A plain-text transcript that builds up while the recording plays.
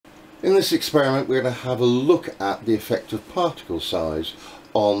In this experiment we're going to have a look at the effect of particle size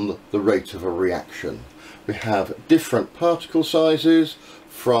on the rate of a reaction. We have different particle sizes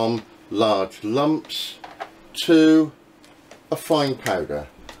from large lumps to a fine powder,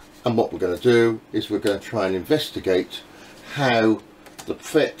 and what we're going to do is we're going to try and investigate how the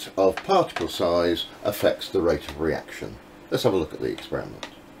effect of particle size affects the rate of reaction. Let's have a look at the experiment.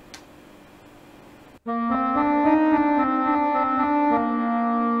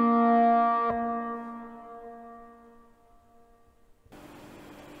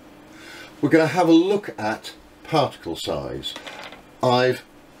 We're going to have a look at particle size. I've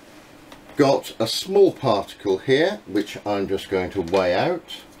got a small particle here which I'm just going to weigh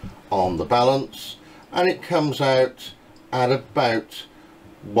out on the balance, and it comes out at about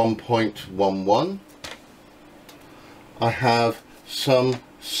 1.11. I have some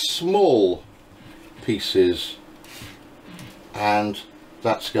small pieces and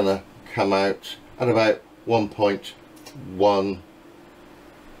that's going to come out at about 1.12,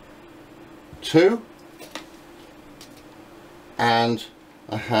 and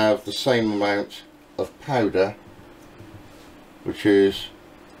I have the same amount of powder, which is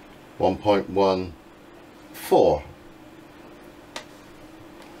 1.14.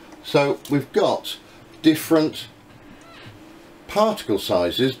 So we've got different particle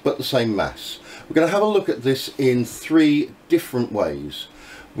sizes but the same mass. We're going to have a look at this in three different ways.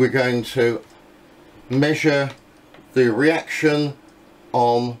 We're going to measure the reaction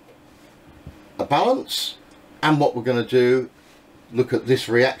on a balance, and what we're going to do, look at this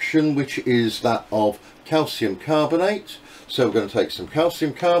reaction, which is that of calcium carbonate. So we're going to take some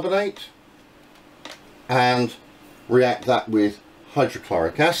calcium carbonate and react that with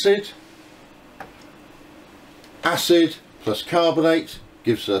hydrochloric acid. Acid plus carbonate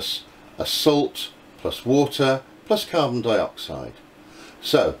gives us a salt plus water plus carbon dioxide.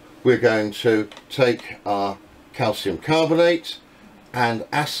 So we're going to take our calcium carbonate and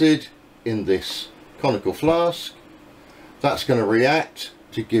acid in this conical flask. That's going to react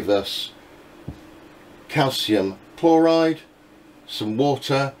to give us calcium chloride, some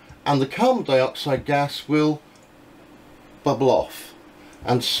water, and the carbon dioxide gas will bubble off,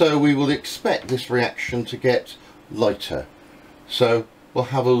 and so we will expect this reaction to get lighter. So we'll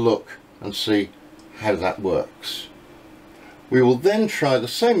have a look and see how that works. We will then try the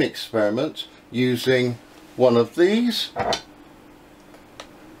same experiment using one of these,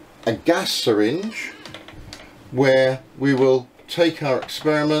 a gas syringe, where we will take our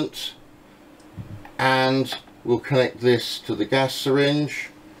experiment and we'll connect this to the gas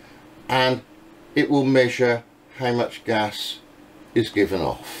syringe, and it will measure how much gas is given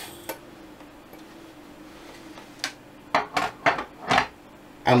off.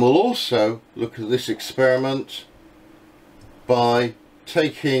 And we'll also look at this experiment by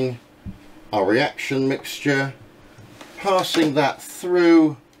taking our reaction mixture, passing that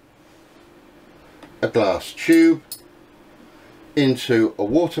through a glass tube into a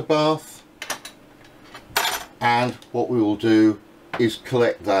water bath, and what we will do is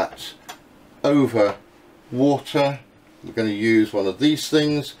collect that over water. We're going to use one of these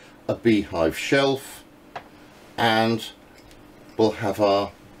things, a beehive shelf, and we'll have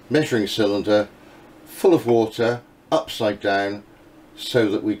our measuring cylinder full of water upside down so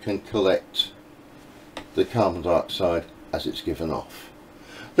that we can collect the carbon dioxide as it's given off.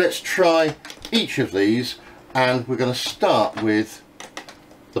 Let's try each of these, and we're going to start with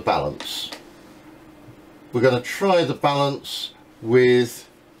the balance. We're going to try the balance with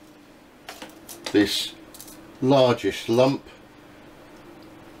this largest lump,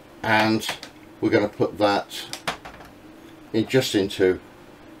 and we're going to put that in just into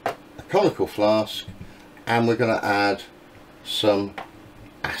a conical flask, and we're going to add some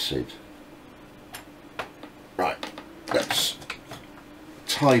acid. Right, let's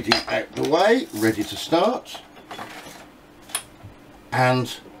tidy out the way, ready to start. And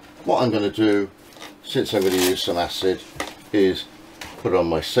what I'm going to do, since I'm going to use some acid, is put on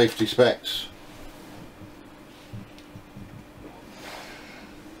my safety specs.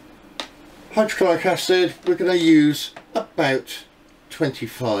 Hydrochloric acid, we're going to use about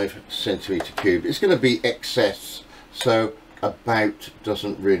 25 centimetre cube. It's going to be excess, so about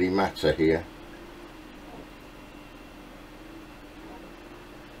doesn't really matter here.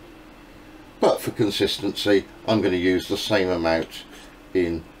 But for consistency, I'm going to use the same amount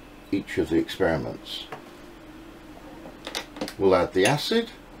in each of the experiments. We'll add the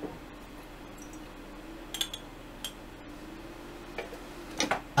acid.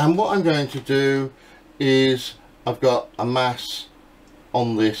 And what I'm going to do is, I've got a mass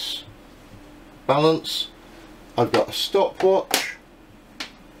on this balance, I've got a stopwatch,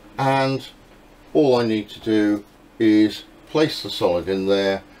 and all I need to do is place the solid in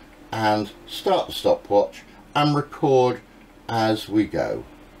there and start the stopwatch and record as we go.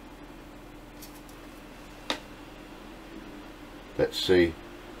 Let's see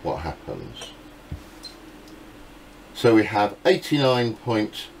what happens. So we have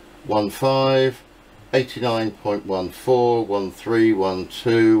 89.15, 89.14, 13,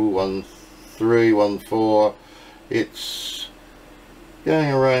 12, 13, 14. It's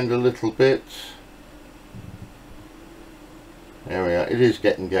going around a little bit. There we are. It is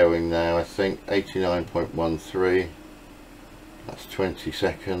getting going now, I think. 89.13. That's 20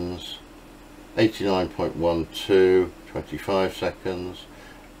 seconds. 89.12. 25 seconds.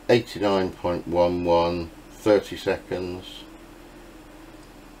 89.11. 30 seconds.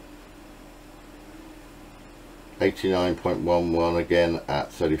 89.11 again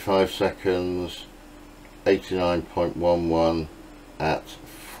at 35 seconds. 89.11 at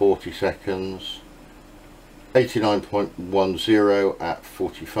 40 seconds. 89.10 at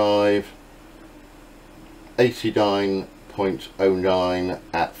 45. 89.09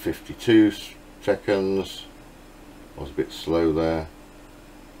 at 52 seconds. I was a bit slow there.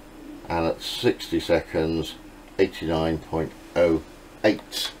 And at 60 seconds,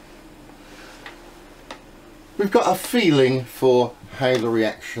 89.08. We've got a feeling for how the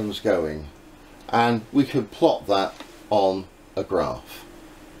reaction's going, and we can plot that on a graph.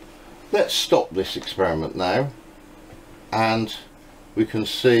 Let's stop this experiment now, and we can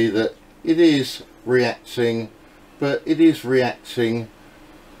see that it is reacting, but it is reacting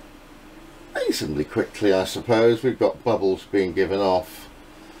reasonably quickly, I suppose. We've got bubbles being given off,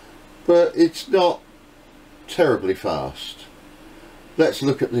 but it's not terribly fast. Let's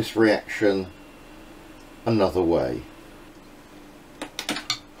look at this reaction another way.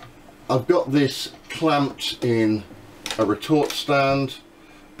 I've got this clamped in a retort stand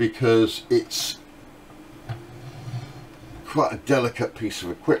because it's quite a delicate piece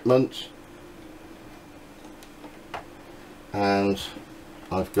of equipment, and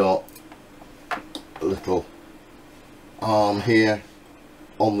I've got a little arm here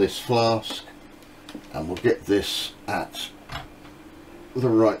on this flask, and we'll get this at the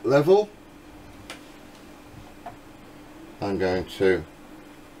right level. I'm going to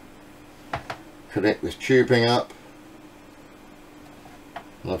connect this tubing up,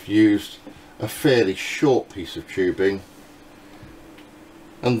 and I've used a fairly short piece of tubing,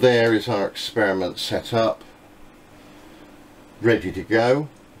 and there is our experiment set up, ready to go.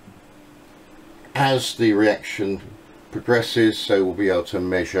 As the reaction progresses, so we'll be able to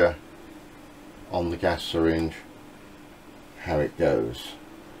measure on the gas syringe how it goes.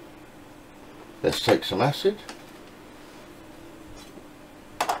 Let's take some acid.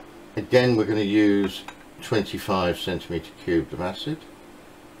 Again, we're going to use 25 centimetre cubed of acid.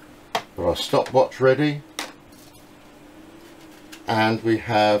 Got our stopwatch ready, and we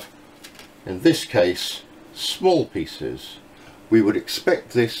have, in this case, small pieces. We would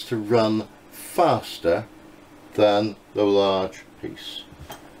expect this to run faster than the large piece.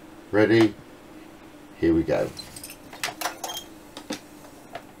 Ready? Here we go.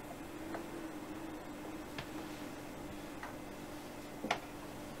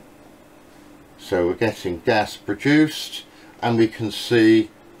 So we're getting gas produced, and we can see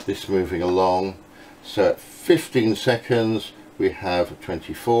this moving along. So at 15 seconds we have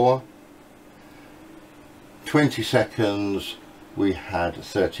 24. 20 seconds we had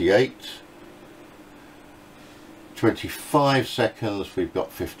 38. 25 seconds we've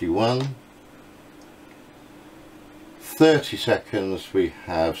got 51. 30 seconds we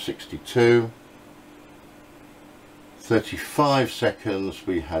have 62. 35 seconds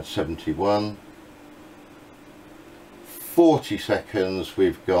we had 71. 40 seconds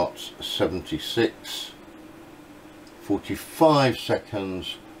we've got 76. 45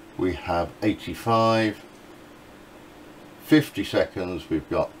 seconds we have 85. 50 seconds we've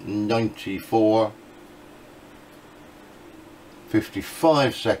got 94.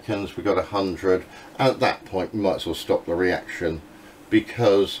 55 seconds we've got 100, and at that point we might as well stop the reaction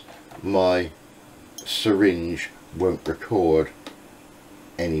because my syringe won't record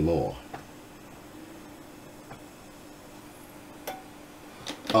anymore.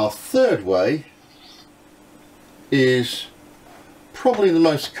 Our third way is probably the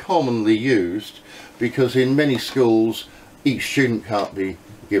most commonly used, because in many schools each student can't be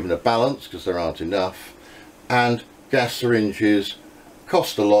given a balance because there aren't enough, and gas syringes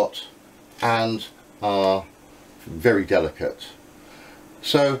cost a lot and are very delicate.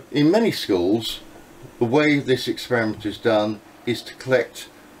 So in many schools the way this experiment is done is to collect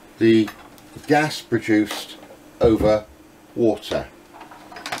the gas produced over water.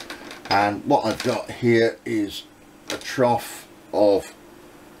 And what I've got here is a trough of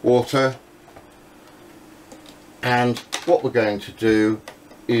water, and what we're going to do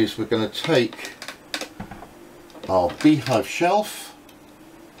is we're going to take our beehive shelf,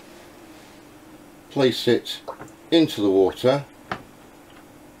 place it into the water,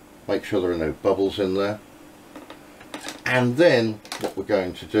 make sure there are no bubbles in there, and then what we're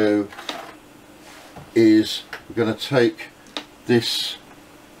going to do is we're going to take this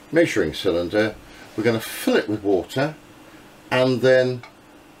measuring cylinder, we're going to fill it with water and then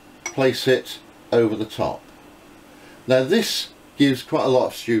place it over the top. Now this gives quite a lot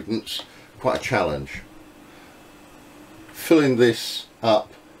of students quite a challenge, filling this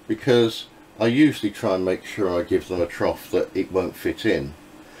up, because I usually try and make sure I give them a trough that it won't fit in,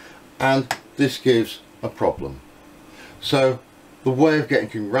 and this gives a problem. So the way of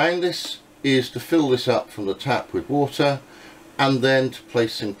getting around this is to fill this up from the tap with water and then to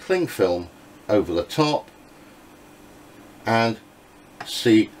place some cling film over the top and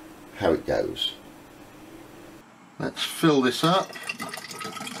see how it goes. Let's fill this up.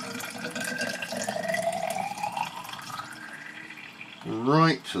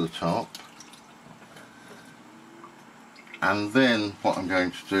 Right to the top, and then what I'm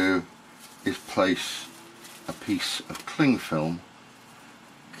going to do is place a piece of cling film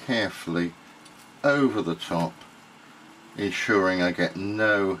carefully over the top, ensuring I get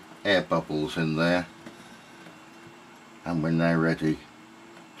no air bubbles in there, and we're now ready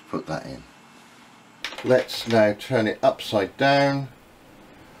to put that in. Let's now turn it upside down,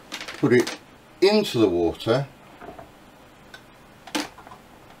 put it into the water,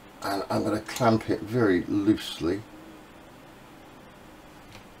 and I'm going to clamp it very loosely.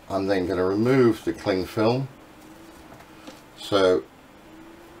 I'm then going to remove the cling film so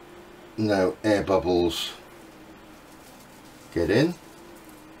no air bubbles get in,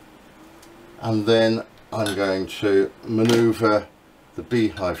 and then I'm going to manoeuvre the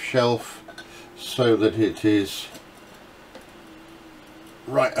beehive shelf so that it is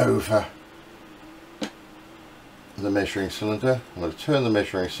right over the measuring cylinder. I'm going to turn the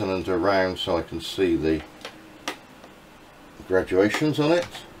measuring cylinder around so I can see the graduations on it.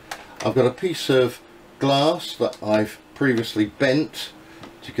 I've got a piece of glass that I've previously bent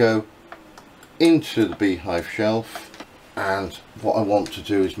to go into the beehive shelf, and what I want to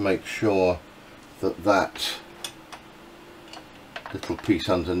do is make sure that that little piece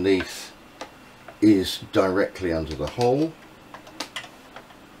underneath is directly under the hole.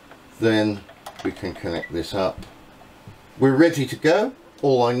 Then we can connect this up. We're ready to go.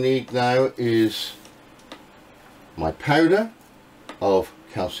 All I need now is my powder of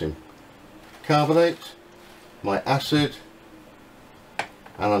calcium carbonate, my acid,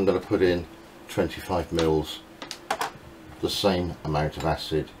 and I'm going to put in 25 mils, the same amount of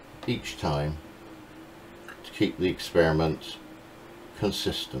acid each time to keep the experiment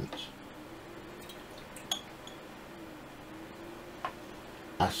consistent.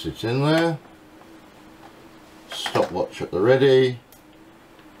 Acid's in there, stopwatch at the ready,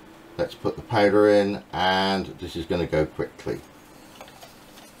 let's put the powder in, and this is going to go quickly.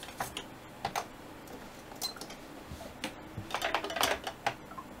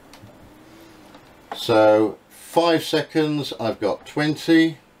 So 5 seconds, I've got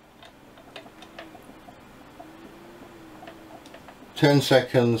 20, 10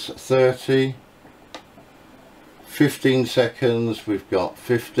 seconds 30, 15 seconds we've got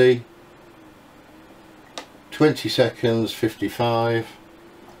 50, 20 seconds 55,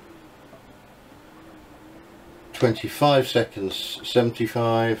 25 seconds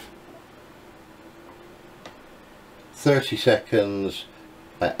 75, 30 seconds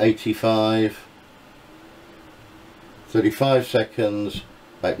at 85, 35 seconds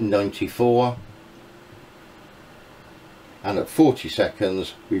at 94, and at 40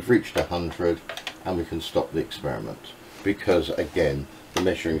 seconds we've reached 100, and we can stop the experiment because again the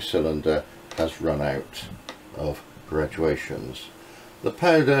measuring cylinder has run out of graduations. The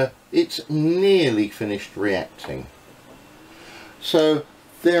powder, it's nearly finished reacting. So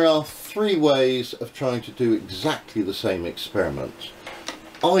there are 3 ways of trying to do exactly the same experiment,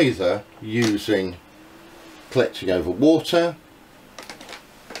 either using collecting over water,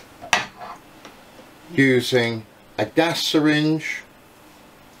 using a gas syringe,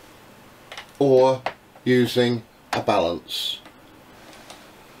 or using a balance.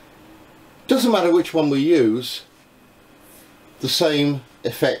 Doesn't matter which one we use, the same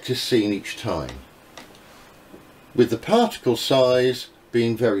effect is seen each time. With the particle size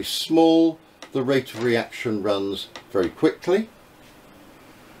being very small, the rate of reaction runs very quickly.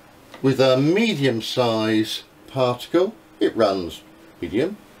 With a medium size particle, it runs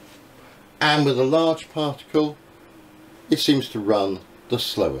medium. and with a large particle it seems to run the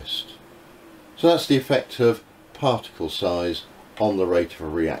slowest. So that's the effect of particle size on the rate of a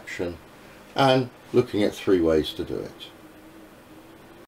reaction, and looking at 3 ways to do it.